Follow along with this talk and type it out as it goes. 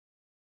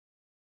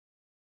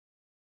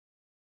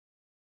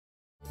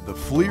the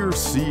Flir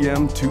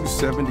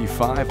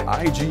CM275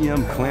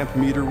 IGM clamp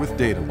meter with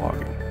data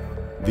logging.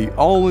 The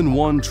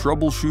all-in-one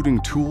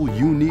troubleshooting tool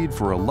you need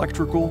for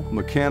electrical,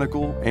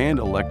 mechanical, and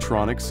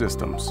electronic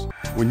systems.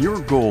 When your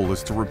goal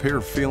is to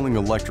repair failing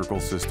electrical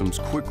systems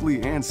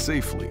quickly and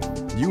safely,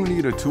 you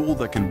need a tool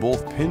that can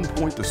both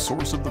pinpoint the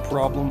source of the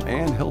problem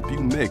and help you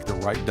make the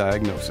right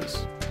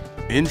diagnosis.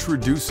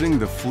 Introducing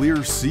the Flir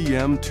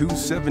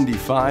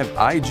CM275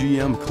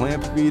 IGM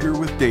clamp meter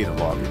with data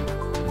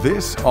logging.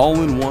 This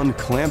all-in-one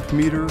clamp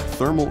meter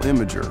thermal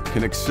imager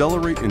can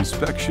accelerate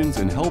inspections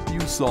and help you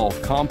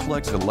solve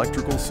complex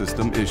electrical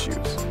system issues.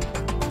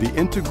 The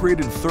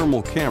integrated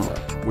thermal camera,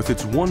 with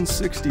its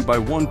 160 by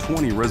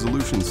 120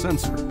 resolution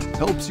sensor,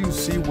 helps you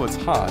see what's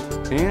hot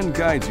and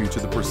guides you to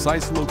the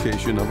precise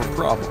location of a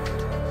problem.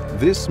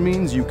 This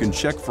means you can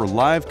check for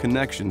live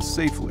connections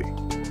safely.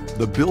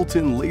 The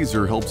built-in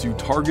laser helps you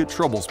target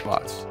trouble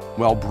spots,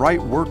 while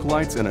bright work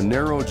lights and a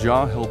narrow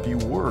jaw help you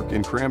work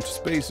in cramped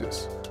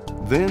spaces.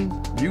 Then,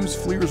 use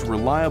Flir's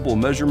reliable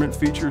measurement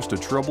features to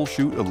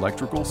troubleshoot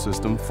electrical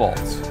system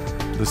faults.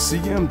 The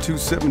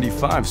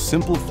CM275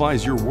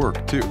 simplifies your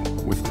work too,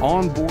 with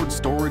onboard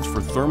storage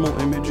for thermal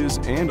images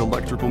and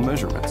electrical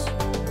measurements.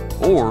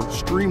 Or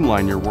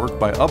streamline your work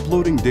by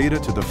uploading data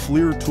to the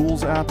Flir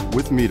Tools app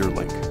with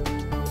MeterLink.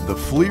 The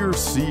Flir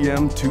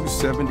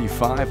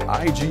CM275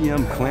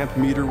 IGM clamp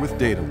meter with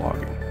data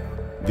logging.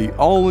 The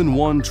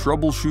all-in-one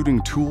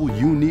troubleshooting tool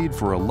you need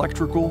for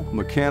electrical,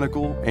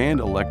 mechanical, and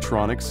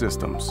electronic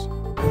systems.